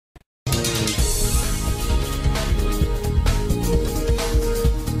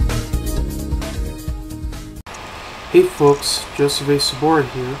Hey folks, Joseph A. Sobora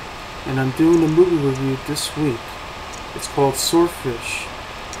here, and I'm doing a movie review this week. It's called Swordfish,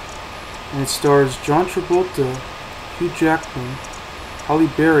 and it stars John Travolta, Hugh Jackman, Halle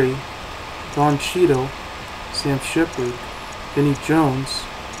Berry, Cheadle, Sam Shepard, Vinnie Jones,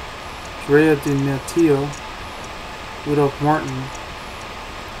 Drea de Matteo, Rudolf and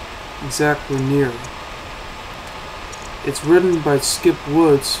Grenier. It's written by Skip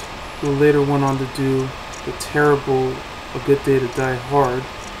Woods, who later went on to do the terrible A Good Day to Die Hard,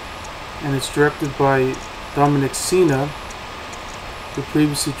 and it's directed by Dominic Sena, who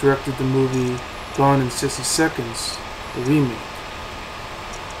previously directed the movie Gone in 60 Seconds, the remake.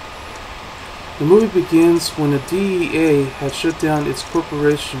 The movie begins when the DEA had shut down its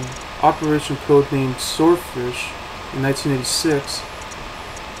corporation, Operation Codenamed Swordfish, in 1986.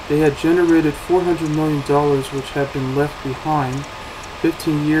 They had generated $400 million, which had been left behind.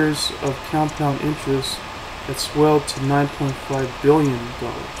 15 years of compound interest had swelled to $9.5 billion.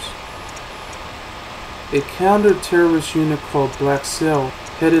 A counter-terrorist unit called Black Cell,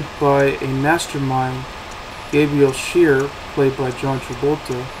 headed by a mastermind, Gabriel Shear, played by John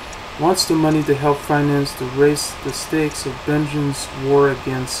Travolta, wants the money to help finance the stakes of Benjamin's war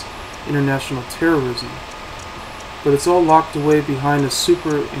against international terrorism. But it's all locked away behind a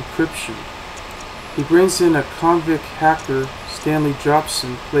super encryption. He brings in a convict hacker, Stanley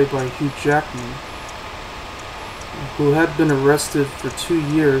Jobson, played by Hugh Jackman, who had been arrested for 2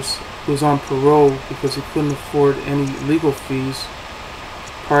 years, who was on parole because he couldn't afford any legal fees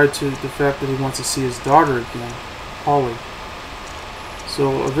prior to the fact that he wants to see his daughter again, Halle.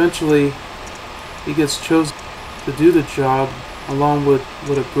 So eventually he gets chosen to do the job along with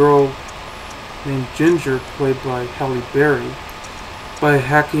a girl named Ginger, played by Halle Berry, by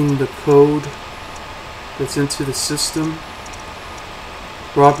hacking the code that's into the system,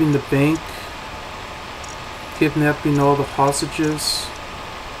 robbing the bank, kidnapping all the hostages,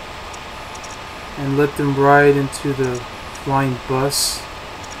 and let them ride into the flying bus,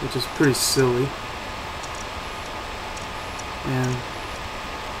 which is pretty silly, and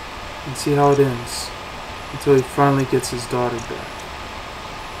see how it ends until he finally gets his daughter back.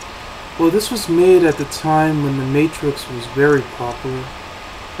 Well, this was made at the time when The Matrix was very popular,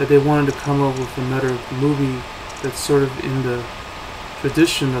 that they wanted to come up with another movie that's sort of in the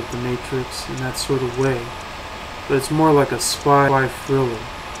tradition of The Matrix in that sort of way. But it's more like a spy thriller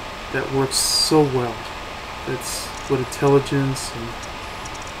that works so well. That's with intelligence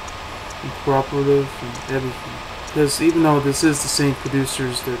and cooperative and everything. Because even though this is the same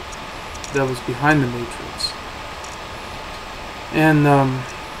producers that was behind The Matrix. And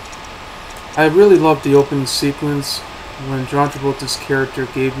I really loved the opening sequence when John Travolta's character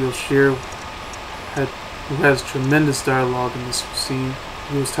Gabriel Shear, who has tremendous dialogue in this scene,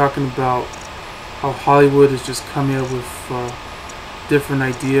 he was talking about how Hollywood is just coming up with different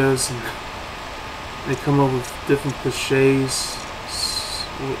ideas, and they come up with different cliches,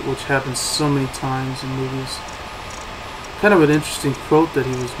 which happens so many times in movies. Kind of an interesting quote that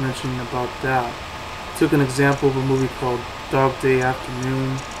he was mentioning about that. He took an example of a movie called Dog Day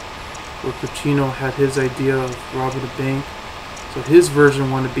Afternoon, where Pacino had his idea of robbing a bank. So his version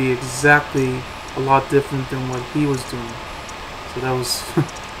wanted to be exactly a lot different than what he was doing. So that was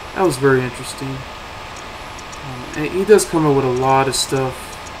that was very interesting. And he does come up with a lot of stuff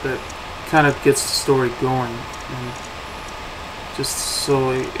that kind of gets the story going, and just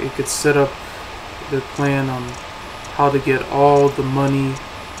so it could set up their plan on how to get all the money,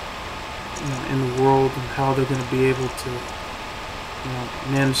 in the world, and how they're going to be able to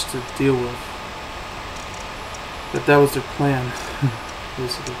manage to deal with. But that was their plan,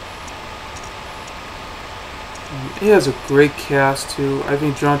 basically. He has a great cast too. I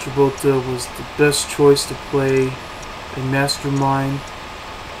think John Travolta was the best choice to play a mastermind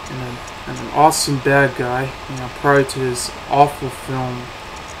and an awesome bad guy, prior to his awful film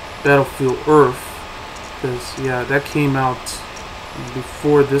Battlefield Earth, because that came out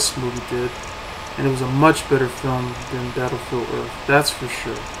before this movie did, and it was a much better film than Battlefield Earth, that's for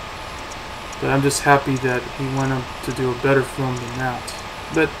sure. But I'm just happy that he went on to do a better film than that.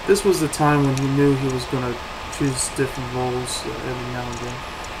 But this was the time when he knew he was going to choose different roles every now and then.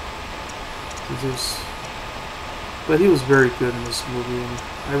 But he was very good in this movie, and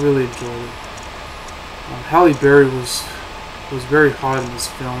I really enjoyed it. Halle Berry was very hot in this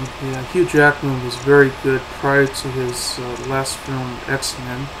film. Hugh Jackman was very good prior to his last film,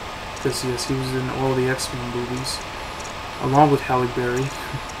 X-Men, because yes, he was in all the X-Men movies, along with Halle Berry.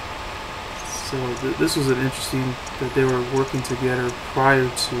 So this was an interesting that they were working together prior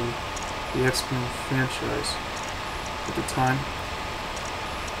to the X-Men franchise at the time.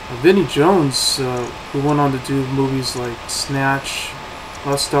 Vinnie Jones, who went on to do movies like Snatch,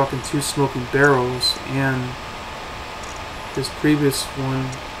 Lost Stock and Two Smoking Barrels, and his previous one,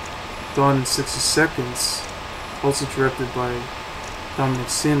 Gone in 60 Seconds, also directed by Dominic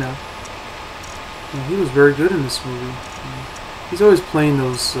Sena. He was very good in this movie. He's always playing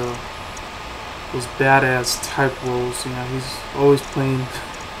those badass type roles. He's always playing,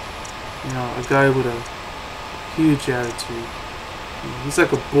 a guy with a huge attitude. He's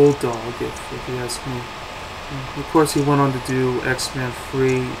like a bulldog, if you ask me. Of course, he went on to do X-Men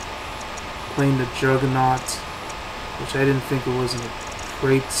Free, playing the Juggernaut, which I didn't think it was a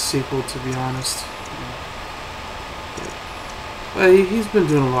great sequel, to be honest. But he's been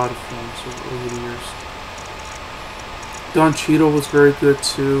doing a lot of films over the years. Don Cheadle was very good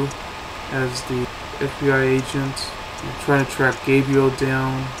too, as the FBI agent, trying to track Gabriel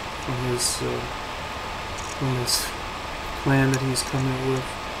down from his plan that he's coming up with.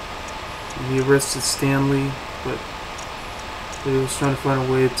 And he arrested Stanley, but he was trying to find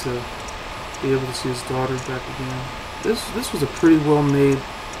a way to be able to see his daughter back again. This was a pretty well-made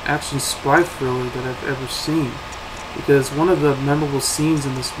action spy thriller that I've ever seen, because one of the memorable scenes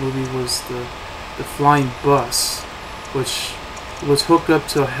in this movie was the flying bus, which was hooked up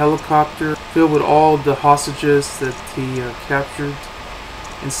to a helicopter filled with all the hostages that he captured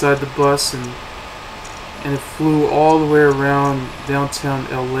inside the bus, and it flew all the way around downtown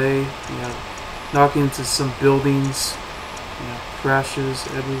LA, knocking into some buildings, crashes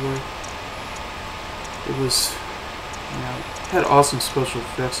everywhere. It was, had awesome special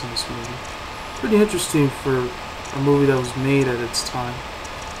effects in this movie. Pretty interesting for a movie that was made at its time.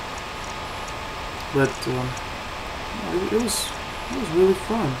 But it was really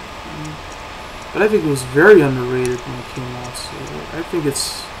fun. But I think it was very underrated when it came out. So I think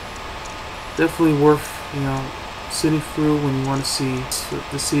it's definitely worth sitting through when you want to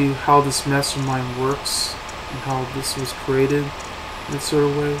see how this mastermind works and how this was created in that sort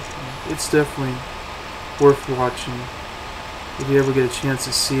of way. It's definitely worth watching if you ever get a chance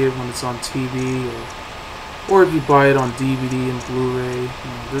to see it when it's on TV, or if you buy it on DVD and Blu-ray.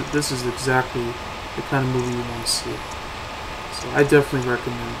 This is exactly the kind of movie you want to see. So I definitely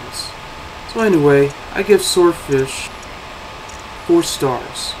recommend this. So anyway, I give Swordfish 4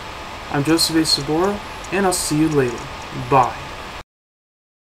 stars. I'm Joseph A. Sobora, and I'll see you later. Bye.